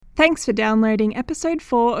Thanks for downloading episode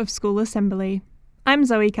 4 of School Assembly. I'm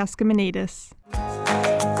Zoe Kaskamanidis.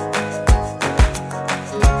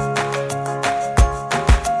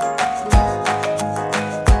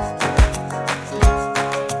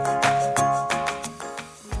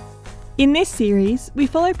 In this series, we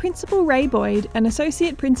follow Principal Ray Boyd and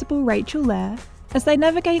Associate Principal Rachel Lair as they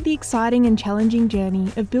navigate the exciting and challenging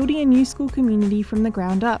journey of building a new school community from the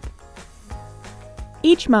ground up.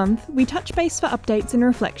 Each month, we touch base for updates and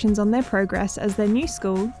reflections on their progress as their new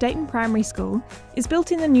school, Dayton Primary School, is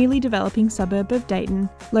built in the newly developing suburb of Dayton,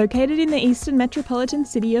 located in the eastern metropolitan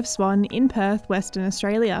city of Swan in Perth, Western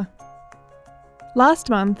Australia. Last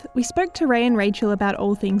month, we spoke to Ray and Rachel about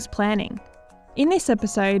all things planning. In this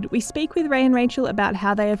episode, we speak with Ray and Rachel about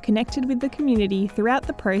how they have connected with the community throughout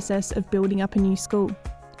the process of building up a new school.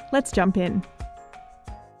 Let's jump in.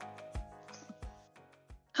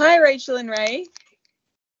 Hi, Rachel and Ray.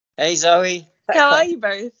 Hey, Zoe. How are you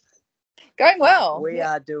both? Going well. We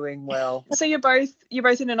are doing well. So you're both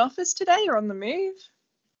in an office today or on the move?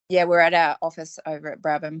 Yeah, we're at our office over at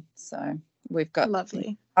Brabham, so we've got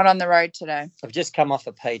Lovely. Not on the road today. I've just come off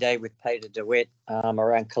a PD with Peter DeWitt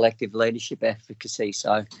around collective leadership advocacy.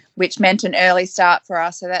 So, which meant an early start for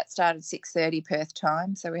us. So that started 6:30 Perth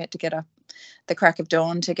time. So we had to get up the crack of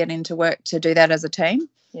dawn to get into work to do that as a team.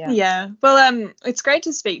 Yeah. Well, it's great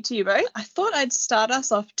to speak to you both. I thought I'd start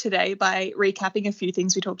us off today by recapping a few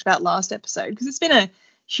things we talked about last episode, because it's been a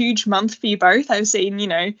huge month for you both. I've seen,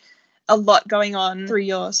 a lot going on through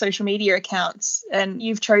your social media accounts, and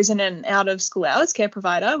you've chosen an out-of-school hours care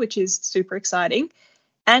provider, which is super exciting,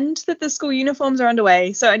 and that the school uniforms are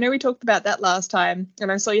underway. So I know we talked about that last time,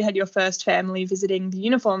 and I saw you had your first family visiting the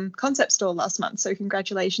uniform concept store last month. So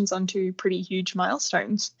congratulations on 2 pretty huge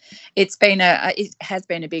milestones. It has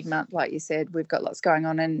been a big month, like you said. We've got lots going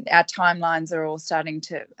on, and our timelines are all starting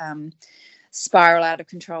to spiral out of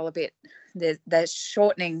control a bit. They're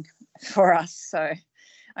shortening for us, so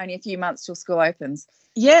only a few months till school opens.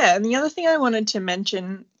 Yeah, and the other thing I wanted to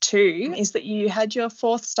mention too is that you had your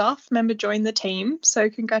 4th staff member join the team, so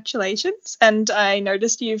congratulations. And I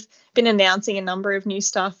noticed you've been announcing a number of new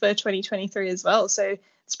staff for 2023 as well, so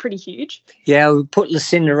it's pretty huge. Yeah, we put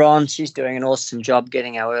Lucinda on. She's doing an awesome job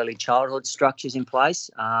getting our early childhood structures in place.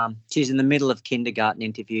 She's in the middle of kindergarten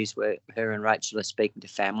interviews where her and Rachel are speaking to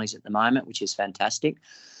families at the moment, which is fantastic.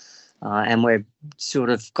 And we've sort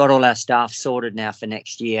of got all our staff sorted now for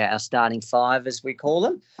next year, our starting 5, as we call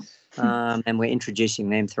them. And we're introducing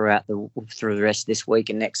them through the rest of this week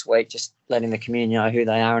and next week, just letting the community know who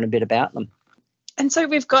they are and a bit about them. And so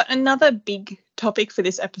we've got another big topic for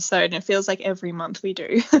this episode, and it feels like every month we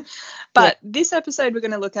do. But This episode, we're going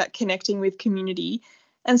to look at connecting with community.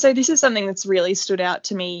 And so this is something that's really stood out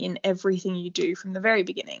to me in everything you do from the very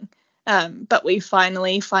beginning. But we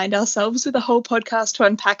finally find ourselves with a whole podcast to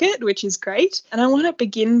unpack it, which is great. And I want to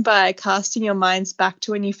begin by casting your minds back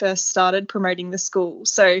to when you first started promoting the school.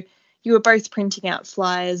 So you were both printing out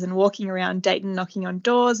flyers and walking around Dayton, knocking on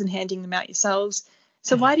doors and handing them out yourselves.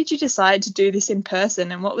 So why did you decide to do this in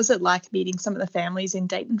person, and what was it like meeting some of the families in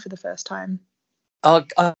Dayton for the first time? I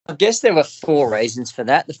guess there were 4 reasons for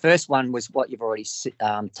that. The first one was what you've already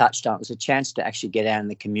touched on. It was a chance to actually get out in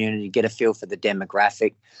the community, get a feel for the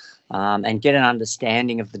demographic, and get an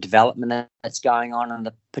understanding of the development that's going on and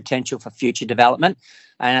the potential for future development.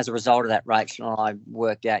 And as a result of that, Rachel and I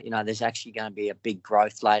worked out, there's actually going to be a big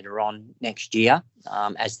growth later on next year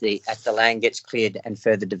as the land gets cleared and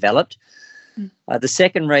further developed. The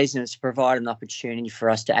second reason is to provide an opportunity for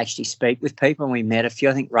us to actually speak with people, and we met a few.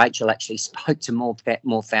 I think Rachel actually spoke to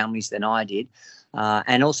more families than I did,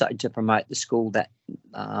 and also to promote the school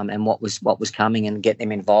and what was coming and get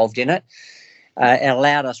them involved in it. It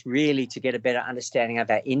allowed us really to get a better understanding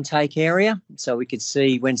of our intake area, so we could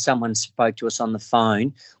see when someone spoke to us on the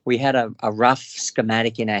phone, we had a rough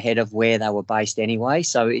schematic in our head of where they were based anyway,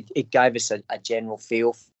 so it gave us a general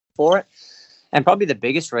feel for it. And probably the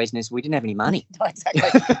biggest reason is we didn't have any money.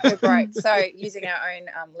 Exactly. Great. So using our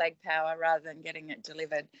own leg power rather than getting it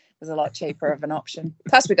delivered was a lot cheaper of an option.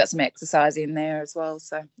 Plus we got some exercise in there as well,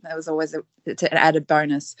 so that was always an added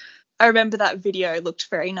bonus. I remember that video looked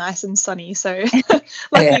very nice and sunny, so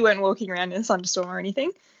lucky you weren't walking around in a thunderstorm or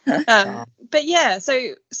anything. But yeah,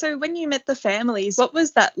 so when you met the families, what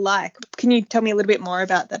was that like? Can you tell me a little bit more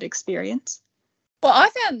about that experience? Well, I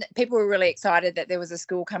found that people were really excited that there was a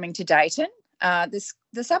school coming to Dayton.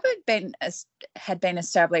 The suburb had been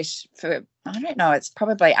established for, I don't know, it's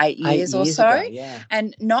probably 8 years or so. Ago, yeah.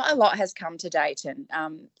 And not a lot has come to date.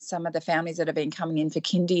 And some of the families that have been coming in for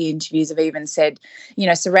kindy interviews have even said,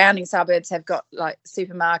 surrounding suburbs have got like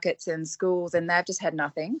supermarkets and schools, and they've just had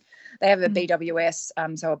nothing. They have a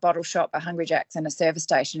BWS, so a bottle shop, a Hungry Jack's and a service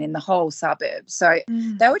station in the whole suburb. So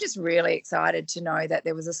they were just really excited to know that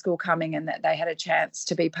there was a school coming and that they had a chance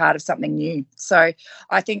to be part of something new. So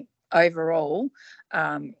I think overall,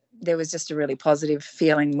 there was just a really positive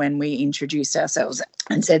feeling when we introduced ourselves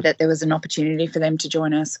and said that there was an opportunity for them to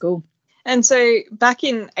join our school. And so back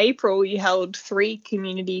in April, you held 3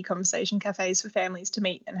 community conversation cafes for families to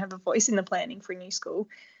meet and have a voice in the planning for a new school.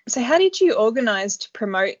 So how did you organise to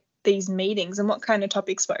promote these meetings, and what kind of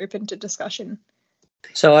topics were open to discussion?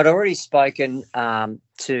 So I'd already spoken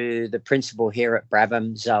to the principal here at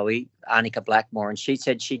Brabham, Zoe, Arnica Blackmore, and she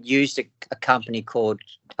said she'd used a company called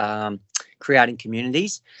Creating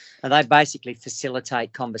Communities, and they basically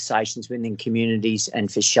facilitate conversations within communities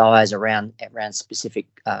and for shires around specific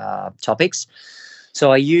topics.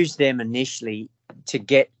 So I used them initially to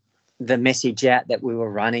get the message out that we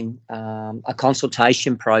were running a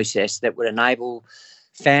consultation process that would enable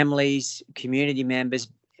families, community members,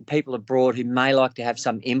 people abroad who may like to have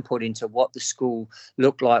some input into what the school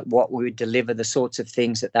looked like, what we would deliver, the sorts of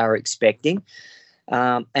things that they were expecting.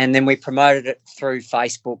 And then we promoted it through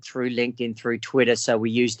Facebook, through LinkedIn, through Twitter. So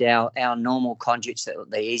we used our normal conduits,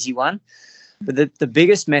 the easy one. But the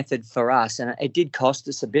biggest method for us, and it did cost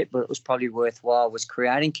us a bit, but it was probably worthwhile, was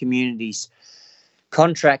Creating Communities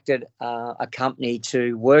contracted a company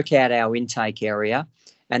to work out our intake area.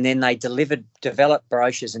 And then they developed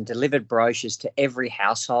brochures and delivered brochures to every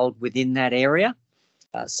household within that area.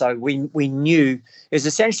 So we knew it was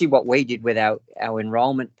essentially what we did with our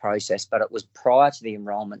enrolment process, but it was prior to the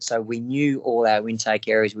enrolment. So we knew all our intake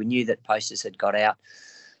areas. We knew that posters had got out,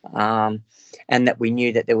 and that we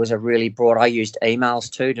knew that there was a really broad. I used emails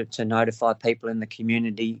too to notify people in the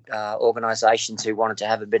community organisations who wanted to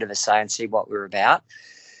have a bit of a say and see what we were about.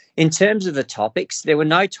 In terms of the topics, there were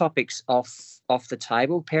no topics off the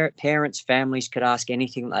table. Parents, families could ask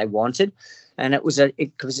anything they wanted, and it was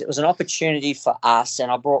an opportunity for us. And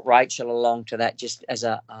I brought Rachel along to that just as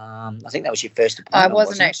a I think that was your first appointment. I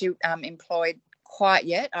wasn't actually employed quite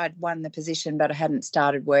yet. I'd won the position, but I hadn't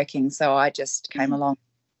started working, so I just came along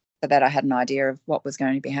so that I had an idea of what was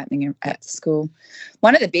going to be happening at the school.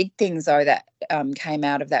 One of the big things, though, that came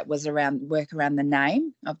out of that was around the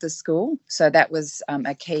name of the school. So that was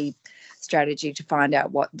a key strategy to find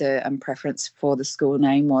out what the preference for the school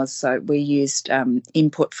name was. So we used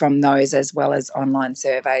input from those as well as online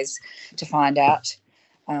surveys to find out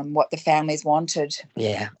what the families wanted.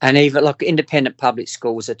 Yeah, and even independent public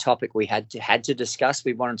school was a topic we had to discuss.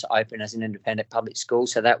 We wanted to open as an independent public school,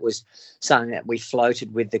 so that was something that we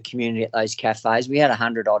floated with the community at those cafes. We had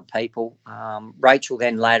 100 odd people. Rachel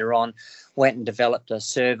then later on went and developed a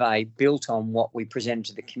survey built on what we presented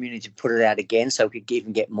to the community to put it out again, so we could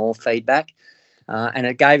even get more feedback. And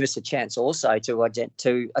it gave us a chance also to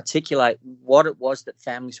articulate what it was that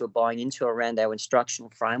families were buying into around our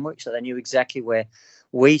instructional framework, so they knew exactly where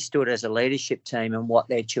we stood as a leadership team and what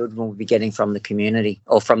their children would be getting from the community,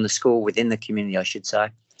 or from the school within the community, I should say.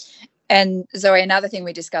 And Zoe, another thing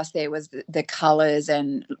we discussed there was the colours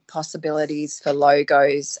and possibilities for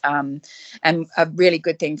logos. And a really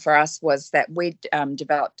good thing for us was that we'd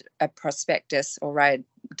developed a prospectus, or Ray had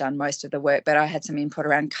done most of the work, but I had some input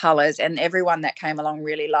around colours, and everyone that came along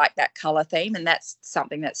really liked that colour theme, and that's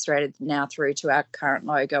something that's threaded now through to our current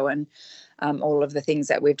logo and all of the things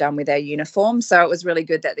that we've done with our uniform. So it was really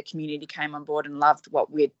good that the community came on board and loved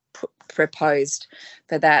what we'd proposed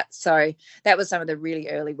for that. So that was some of the really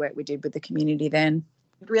early work we did with the community then.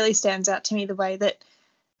 It really stands out to me the way that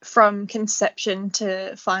from conception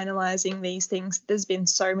to finalising these things, there's been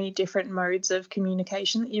so many different modes of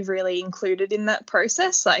communication that you've really included in that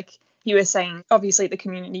process. Like you were saying, obviously the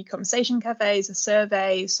community conversation cafes, a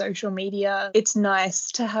survey, social media. It's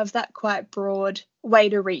nice to have that quite broad way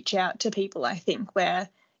to reach out to people, I think, where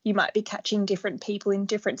you might be catching different people in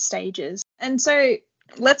different stages. And so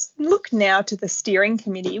let's look now to the steering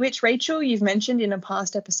committee, which, Rachel, you've mentioned in a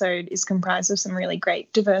past episode is comprised of some really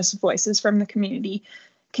great diverse voices from the community.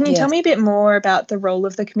 Can you tell me a bit more about the role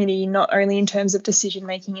of the committee, not only in terms of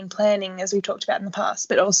decision-making and planning, as we've talked about in the past,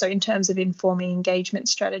 but also in terms of informing engagement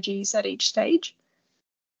strategies at each stage?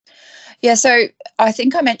 Yeah, so I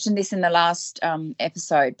think I mentioned this in the last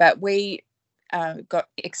episode, but we got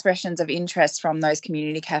expressions of interest from those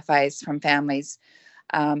community cafes, from families,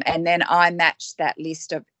 and then I matched that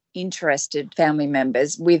list of interested family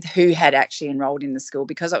members with who had actually enrolled in the school,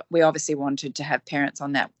 because we obviously wanted to have parents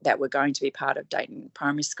on that were going to be part of Dayton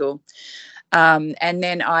Primary School. And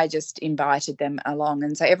then I just invited them along.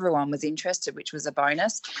 And so everyone was interested, which was a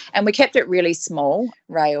bonus. And we kept it really small.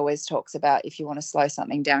 Ray always talks about, if you want to slow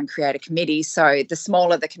something down, create a committee. So the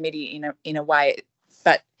smaller the committee in a way,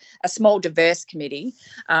 but a small diverse committee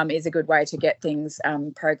is a good way to get things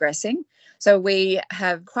progressing. So we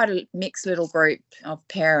have quite a mixed little group of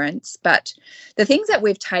parents. But the things that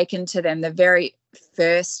we've taken to them, the very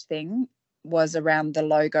first thing was around the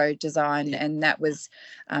logo design, and that was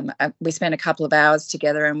we spent a couple of hours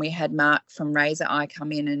together, and we had Mark from Razor Eye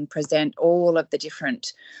come in and present all of the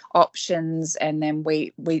different options, and then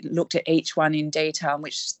we looked at each one in detail,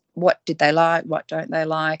 and what did they like, what don't they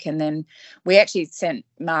like, and then we actually sent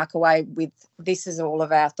Mark away with, this is all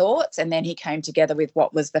of our thoughts, and then he came together with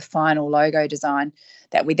what was the final logo design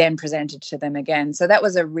that we then presented to them again. So that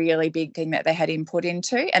was a really big thing that they had input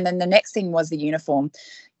into. And then the next thing was the uniform.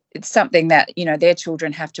 It's something that, their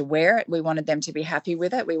children have to wear it. We wanted them to be happy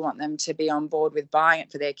with it. We want them to be on board with buying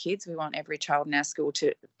it for their kids. We want every child in our school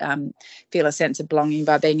to feel a sense of belonging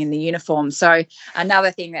by being in the uniform. So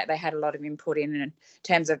another thing that they had a lot of input in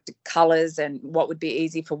terms of the colours and what would be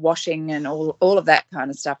easy for washing and all of that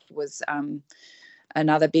kind of stuff was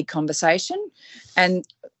another big conversation. And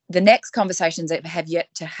the next conversations that have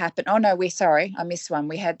yet to happen. Oh, no, I missed one.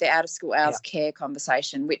 We had the out-of-school hours care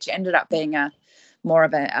conversation, which ended up being more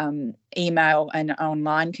of an email and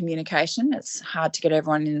online communication. It's hard to get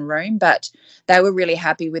everyone in the room, but they were really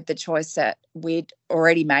happy with the choice that we'd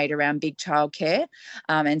already made around big childcare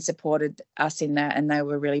and supported us in that, and they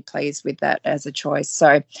were really pleased with that as a choice.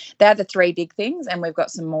 So they're the three big things, and we've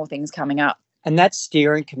got some more things coming up. And that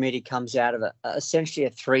steering committee comes out of essentially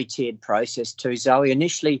a three-tiered process too, Zoe.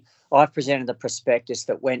 Initially, I presented the prospectus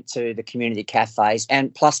that went to the community cafes,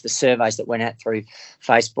 and plus the surveys that went out through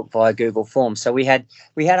Facebook via Google Forms. So we had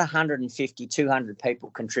 150, 200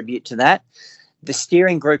 people contribute to that. The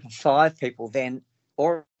steering group of 5 people then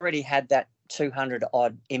already had that 200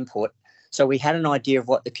 odd input. So we had an idea of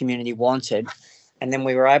what the community wanted. And then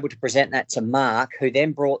we were able to present that to Mark, who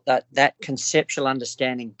then brought that conceptual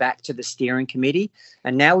understanding back to the steering committee.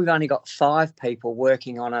 And now we've only got 5 people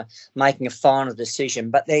working on making a final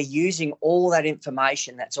decision, but they're using all that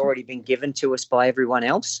information that's already been given to us by everyone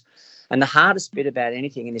else. And the hardest bit about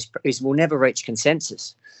anything in this is we'll never reach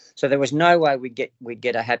consensus. So there was no way we'd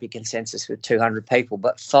get a happy consensus with 200 people,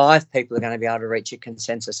 but 5 people are going to be able to reach a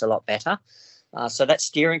consensus a lot better. So that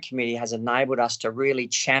steering committee has enabled us to really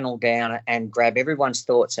channel down and grab everyone's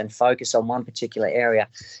thoughts and focus on one particular area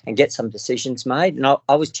and get some decisions made. And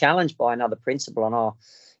I was challenged by another principal on,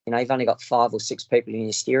 you've only got 5 or 6 people in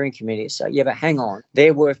your steering committee. So, yeah, but hang on.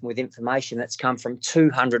 They're working with information that's come from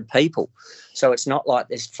 200 people. So it's not like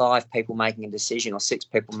there's 5 people making a decision or 6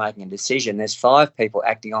 people making a decision. There's 5 people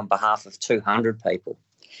acting on behalf of 200 people.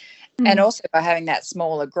 And also by having that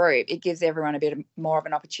smaller group, it gives everyone a bit more of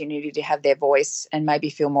an opportunity to have their voice and maybe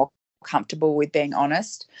feel more comfortable with being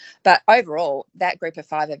honest. But overall, that group of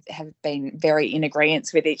 5 have been very in agreement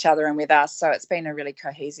with each other and with us. So it's been a really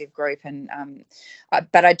cohesive group. And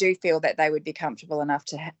but I do feel that they would be comfortable enough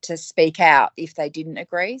to speak out if they didn't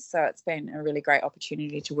agree. So it's been a really great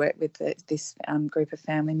opportunity to work with this group of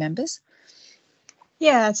family members.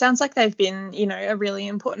 Yeah, it sounds like they've been, a really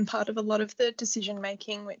important part of a lot of the decision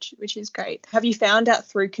making, which is great. Have you found out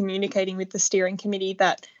through communicating with the steering committee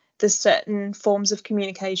that there's certain forms of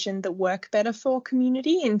communication that work better for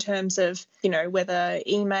community in terms of, whether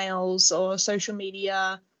emails or social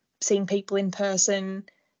media, seeing people in person,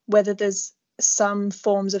 whether there's some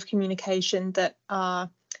forms of communication that are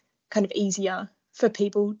kind of easier for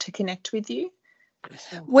people to connect with you?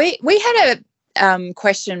 We had a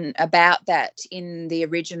question about that in the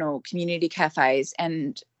original community cafes,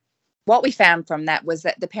 and what we found from that was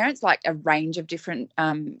that the parents liked a range of different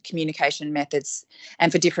communication methods and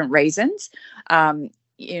for different reasons.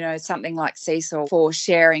 Something like Seesaw for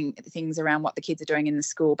sharing things around what the kids are doing in the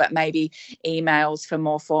school, but maybe emails for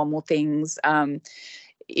more formal things,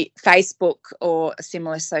 Facebook or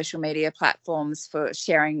similar social media platforms for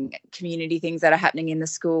sharing community things that are happening in the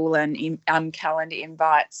school, and calendar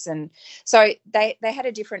invites. And so they had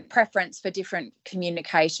a different preference for different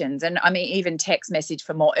communications. And I mean, even text message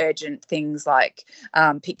for more urgent things like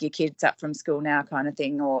pick your kids up from school now kind of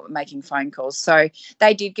thing, or making phone calls. So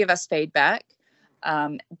they did give us feedback.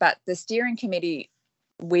 But the steering committee,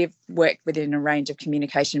 we've worked within a range of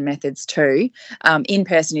communication methods too. In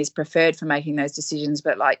person is preferred for making those decisions,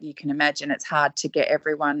 but like you can imagine, it's hard to get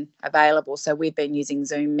everyone available. So we've been using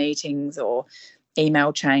Zoom meetings or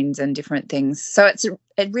email chains and different things. So it's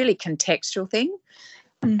a really contextual thing.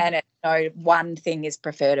 and no one thing is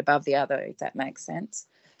preferred above the other, if that makes sense.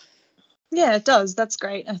 Yeah, it does. That's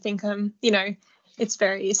great. I think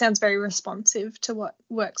it sounds very responsive to what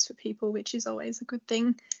works for people, which is always a good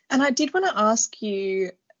thing. And I did want to ask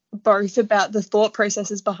you both about the thought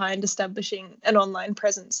processes behind establishing an online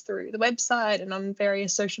presence through the website and on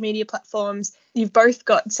various social media platforms. You've both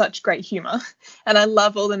got such great humour, and I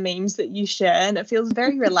love all the memes that you share, and it feels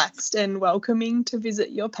very relaxed and welcoming to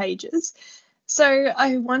visit your pages. So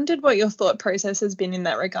I wondered what your thought process has been in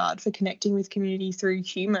that regard for connecting with community through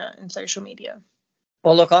humour and social media.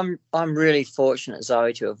 Well, look, I'm really fortunate,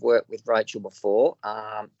 Zoe, to have worked with Rachel before,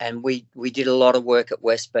 and we did a lot of work at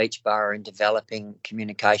West Beach Borough in developing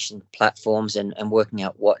communication platforms and working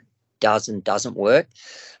out what does and doesn't work.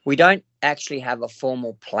 We don't actually have a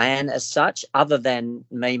formal plan as such, other than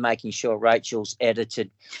me making sure Rachel's edited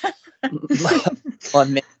my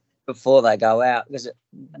messages before they go out, because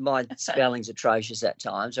my spelling's atrocious at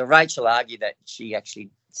times. So Rachel argued that she actually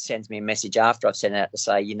sends me a message after I've sent it out to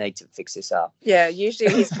say, you need to fix this up. Yeah,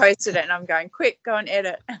 usually he's posted it and I'm going, quick, go and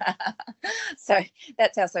edit. So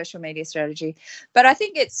that's our social media strategy. But I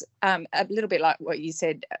think it's a little bit like what you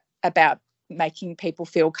said about making people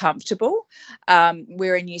feel comfortable.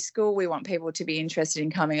 We're a new school. We want people to be interested in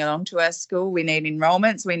coming along to our school. We need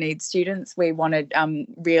enrolments. We need students. We wanted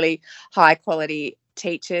really high quality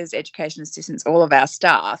teachers, education assistants, all of our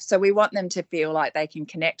staff. So we want them to feel like they can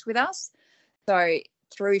connect with us. So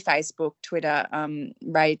through Facebook, Twitter,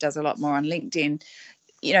 Ray does a lot more on LinkedIn,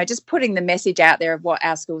 just putting the message out there of what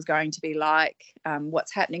our school's going to be like,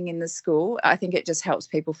 what's happening in the school. I think it just helps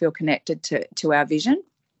people feel connected to our vision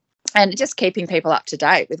and just keeping people up to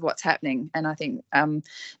date with what's happening. And I think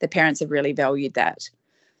the parents have really valued that.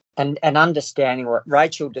 And understanding what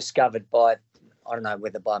Rachel discovered by, I don't know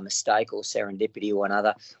whether by mistake or serendipity or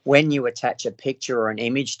another, when you attach a picture or an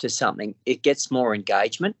image to something, it gets more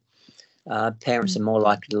engagement. Parents are more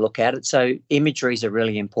likely to look at it. So imagery is a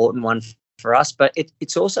really important one for us, but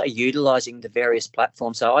it's also utilising the various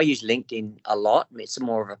platforms. So I use LinkedIn a lot. It's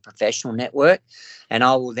more of a professional network, and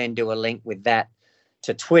I will then do a link with that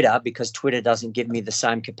to Twitter, because Twitter doesn't give me the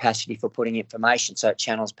same capacity for putting information, so it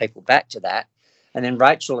channels people back to that. And then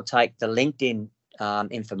Rachel will take the LinkedIn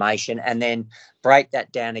information and then break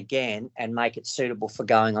that down again and make it suitable for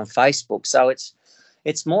going on Facebook. So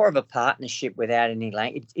it's more of a partnership without any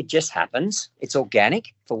language. It just happens. It's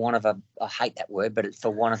organic, for want of I hate that word, but it's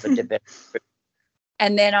for one of a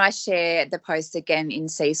And then I share the post again in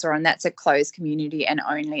Seesaw, and that's a closed community, and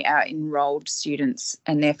only our enrolled students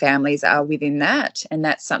and their families are within that. And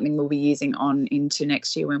that's something we'll be using on into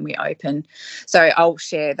next year when we open. So I'll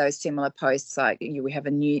share those similar posts, like we have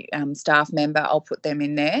a new staff member, I'll put them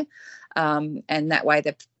in there. And that way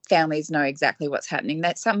the families know exactly what's happening.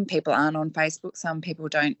 That some people aren't on Facebook, some people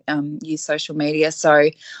don't use social media. So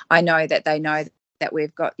I know that they know that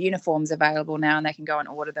we've got uniforms available now and they can go and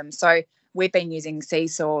order them. So we've been using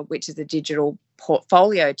Seesaw, which is a digital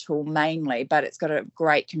portfolio tool mainly, but it's got a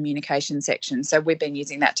great communication section. So we've been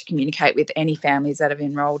using that to communicate with any families that have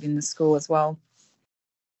enrolled in the school as well.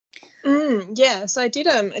 Yeah, so I did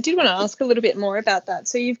want to ask a little bit more about that.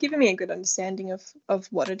 So you've given me a good understanding of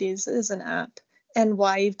what it is as an app and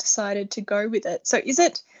why you've decided to go with it. So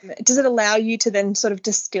does it allow you to then sort of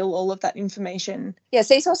distill all of that information? Yeah,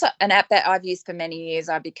 Seesaw's an app that I've used for many years.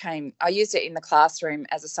 I used it in the classroom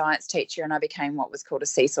as a science teacher, and I became what was called a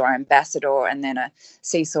Seesaw ambassador and then a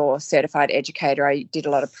Seesaw certified educator. I did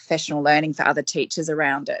a lot of professional learning for other teachers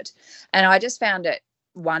around it. And I just found it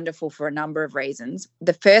wonderful for a number of reasons.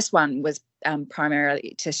 The first one was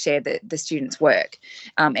primarily to share the students' work,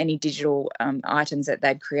 any digital items that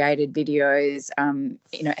they'd created, videos,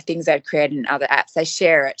 things they'd created in other apps. They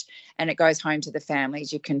share it and it goes home to the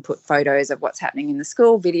families. You can put photos of what's happening in the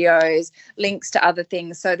school, videos, links to other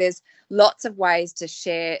things. So there's lots of ways to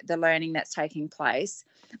share the learning that's taking place.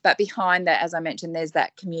 But behind that, as I mentioned, there's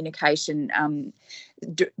that communication,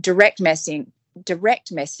 direct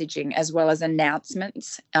messaging as well as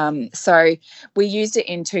announcements. So we used it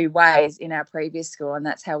in two ways in our previous school, and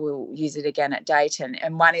that's how we'll use it again at Dayton.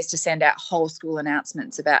 And one is to send out whole school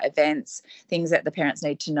announcements about events, things that the parents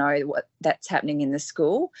need to know what that's happening in the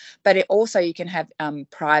school. But you can have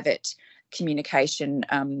private communication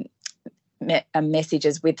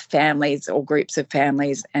messages with families or groups of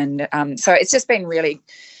families. And so it's just been really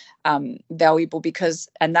valuable, because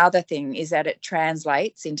another thing is that it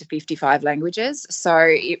translates into 55 languages. So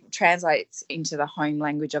it translates into the home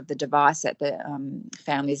language of the device that the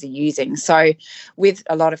families are using. So with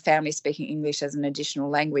a lot of families speaking English as an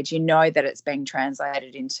additional language, you know that it's being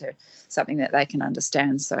translated into something that they can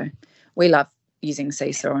understand. So we love using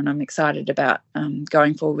Seesaw, and I'm excited about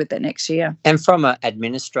going forward with that next year. And from an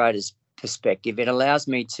administrator's perspective, it allows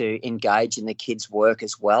me to engage in the kids' work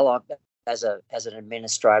as well. As an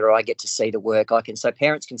administrator, I get to see the work. So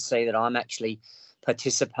parents can see that I'm actually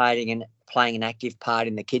participating and playing an active part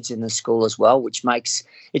in the kids in the school as well, which makes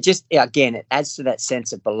it just, again, it adds to that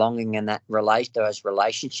sense of belonging and those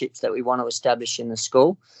relationships that we want to establish in the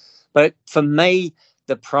school. But for me,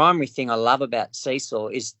 the primary thing I love about Seesaw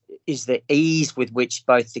is the ease with which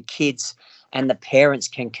both the kids and the parents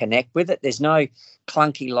can connect with it. There's no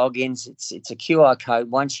clunky logins. It's a QR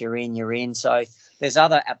code. Once you're in. So there's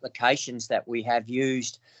other applications that we have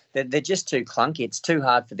used that they're just too clunky. It's too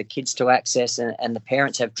hard for the kids to access, and the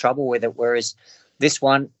parents have trouble with it. Whereas this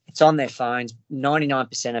one, it's on their phones.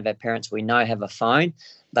 99% of our parents we know have a phone.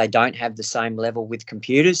 They don't have the same level with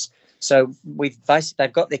computers. So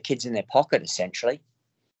they've got their kids in their pocket essentially.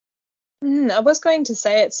 I was going to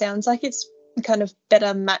say, it sounds like it's kind of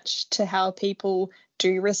better matched to how people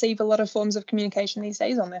do receive a lot of forms of communication these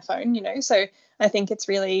days on their phone, So I think it's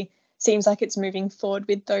really seems like it's moving forward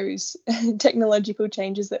with those technological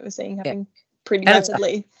changes that we're seeing happening pretty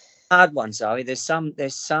rapidly. Hard one, Zoe. There's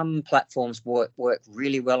some platforms work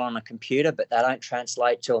really well on a computer, but they don't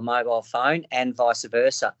translate to a mobile phone, and vice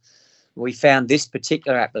versa. We found this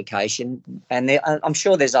particular application, and I'm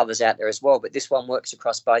sure there's others out there as well, but this one works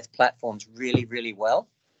across both platforms really, really well.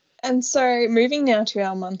 And so moving now to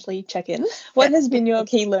our monthly check-in, what has been your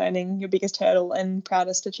key learning, your biggest hurdle and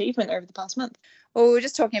proudest achievement over the past month? Well, we were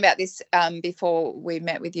just talking about this before we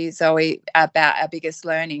met with you, Zoe, about our biggest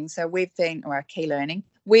learning. So our key learning.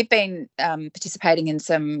 We've been participating in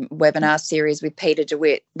some webinar series with Peter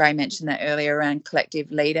DeWitt. Ray mentioned that earlier, around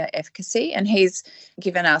collective leader efficacy, and he's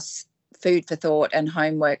given us food for thought and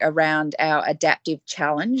homework around our adaptive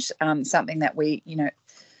challenge, something that we,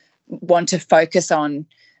 want to focus on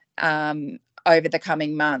over the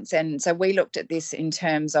coming months. And so we looked at this in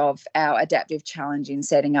terms of our adaptive challenge in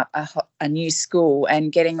setting up a new school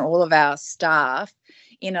and getting all of our staff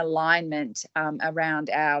in alignment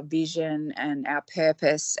around our vision and our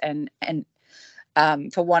purpose and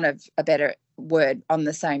for want of a better word, on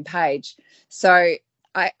the same page. So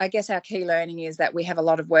I guess our key learning is that we have a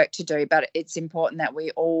lot of work to do, but it's important that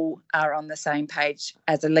we all are on the same page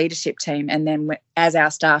as a leadership team, and then as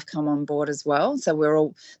our staff come on board as well. So we're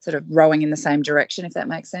all sort of rowing in the same direction, if that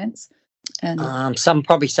makes sense. And some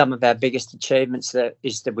of our biggest achievements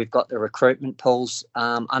is that we've got the recruitment pools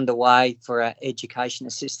underway for our education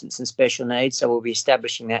assistants and special needs. So we'll be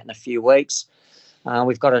establishing that in a few weeks.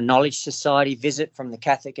 We've got a Knowledge Society visit from the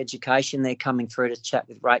Catholic Education. They're coming through to chat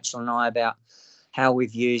with Rachel and I about how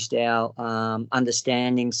we've used our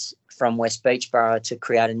understandings from West Beachboro to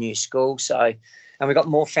create a new school. So, and we've got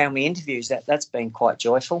more family interviews. That's been quite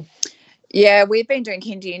joyful. Yeah, we've been doing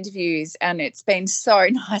kindy interviews, and it's been so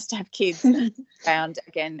nice to have kids around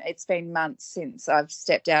again. It's been months since I've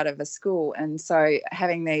stepped out of a school, and so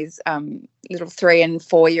having these little 3 and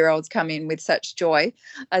 4 year olds come in with such joy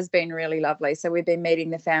has been really lovely. So we've been meeting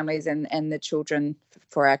the families and the children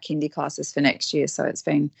for our kindy classes for next year. So it's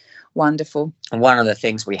been wonderful. And one of the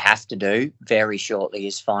things we have to do very shortly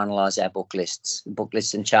is finalise our book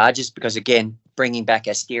lists and charges, because, again, bringing back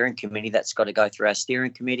our steering committee, that's got to go through our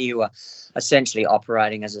steering committee, who are essentially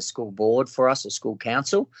operating as a school board for us, a school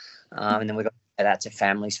council. And then we've got to get that to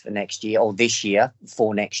families for next year, or this year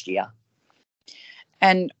for next year.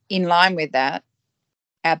 And in line with that,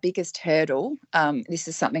 our biggest hurdle, this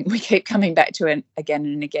is something we keep coming back to again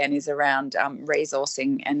and again, is around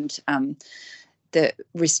resourcing and the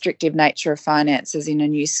restrictive nature of finances in a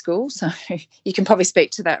new school. So you can probably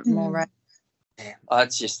speak to that more, right? Yeah,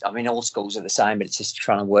 it's just, all schools are the same, but it's just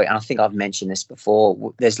trying to work. And I think I've mentioned this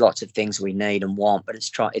before. There's lots of things we need and want, but it's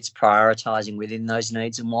prioritising within those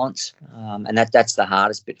needs and wants, and that's the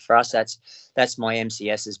hardest bit for us. That's my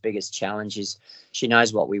MCS's biggest challenge. Is she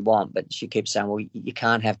knows what we want, but she keeps saying, well, you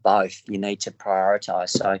can't have both. You need to prioritise.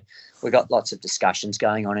 So we've got lots of discussions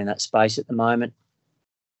going on in that space at the moment.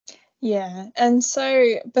 Yeah, and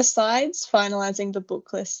so besides finalising the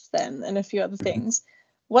book list then and a few other things,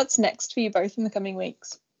 what's next for you both in the coming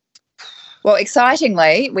weeks? Well,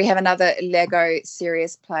 excitingly, we have another Lego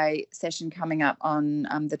Serious Play session coming up on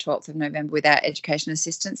the 12th of November with our education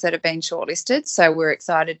assistants that have been shortlisted. So we're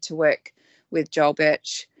excited to work with Joel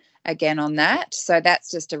Birch again on that. So that's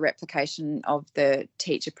just a replication of the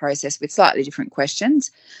teacher process with slightly different questions.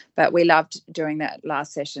 But we loved doing that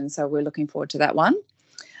last session, so we're looking forward to that one.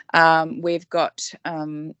 We've got,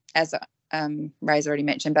 as Ray's already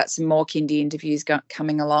mentioned, but some more kindy interviews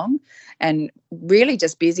coming along, and really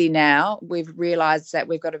just busy now. We've realised that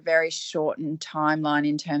we've got a very shortened timeline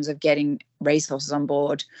in terms of getting resources on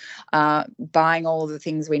board, buying all the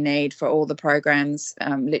things we need for all the programs,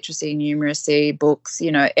 literacy, numeracy, books,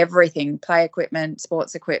 everything, play equipment,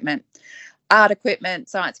 sports equipment, art equipment,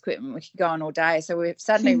 science equipment. We could go on all day. So we've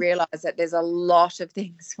suddenly realised that there's a lot of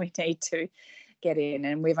things we need to get in,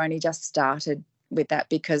 and we've only just started with that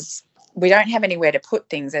because we don't have anywhere to put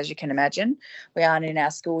things, as you can imagine. We aren't in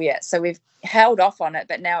our school yet. So we've held off on it,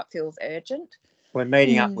 but now it feels urgent. We're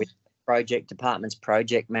meeting up with project department's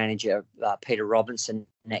project manager, Peter Robinson,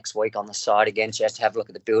 next week on the site again. She has to have a look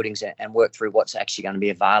at the buildings and work through what's actually going to be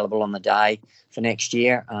available on the day for next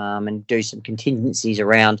year, and do some contingencies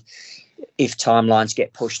around if timelines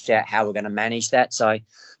get pushed out, how we're going to manage that. So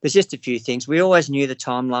there's just a few things. We always knew the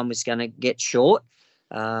timeline was going to get short,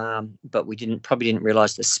 but we probably didn't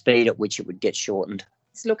realise the speed at which it would get shortened.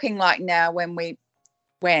 It's looking like now when we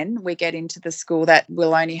get into the school that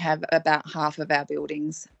we'll only have about half of our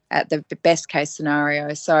buildings at the best case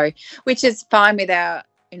scenario. So, which is fine with our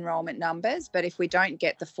enrolment numbers, but if we don't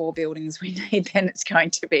get the 4 buildings we need, then it's going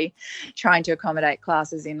to be trying to accommodate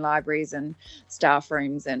classes in libraries and staff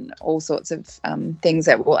rooms and all sorts of things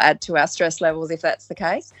that will add to our stress levels if that's the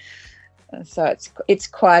case. So it's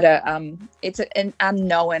quite it's an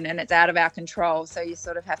unknown, and it's out of our control. So you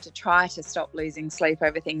sort of have to try to stop losing sleep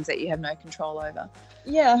over things that you have no control over.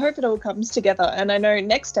 Yeah, I hope it all comes together. And I know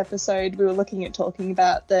next episode we were looking at talking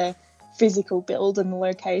about the physical build and the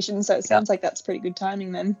location. So it sounds like that's pretty good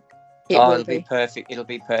timing then. It'll be perfect. It'll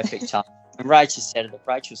be perfect time. And Rachel said it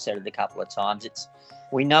a couple of times.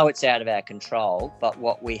 We know it's out of our control, but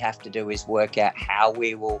what we have to do is work out how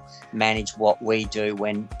we will manage what we do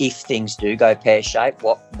if things do go pear-shaped,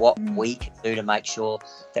 what we can do to make sure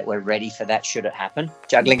that we're ready for that should it happen.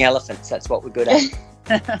 Juggling elephants, that's what we're good at.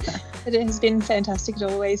 It has been fantastic as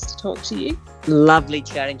always to talk to you. Lovely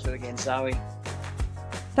chatting to you again, Zoe.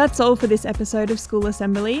 That's all for this episode of School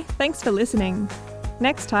Assembly. Thanks for listening.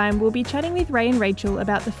 Next time, we'll be chatting with Ray and Rachel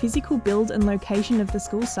about the physical build and location of the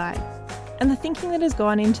school site, and the thinking that has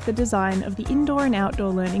gone into the design of the indoor and outdoor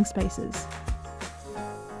learning spaces.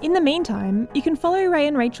 In the meantime, you can follow Ray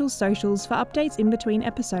and Rachel's socials for updates in between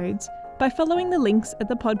episodes by following the links at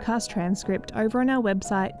the podcast transcript over on our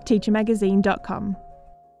website, teachermagazine.com.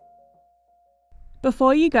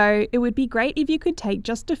 Before you go, it would be great if you could take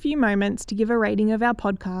just a few moments to give a rating of our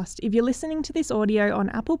podcast if you're listening to this audio on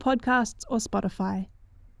Apple Podcasts or Spotify.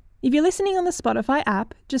 If you're listening on the Spotify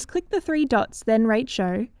app, just click the 3 dots, then rate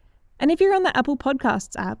show. And if you're on the Apple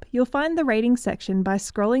Podcasts app, you'll find the ratings section by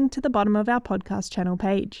scrolling to the bottom of our podcast channel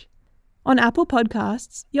page. On Apple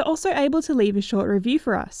Podcasts, you're also able to leave a short review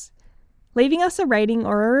for us. Leaving us a rating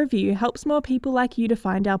or a review helps more people like you to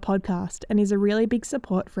find our podcast and is a really big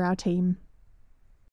support for our team.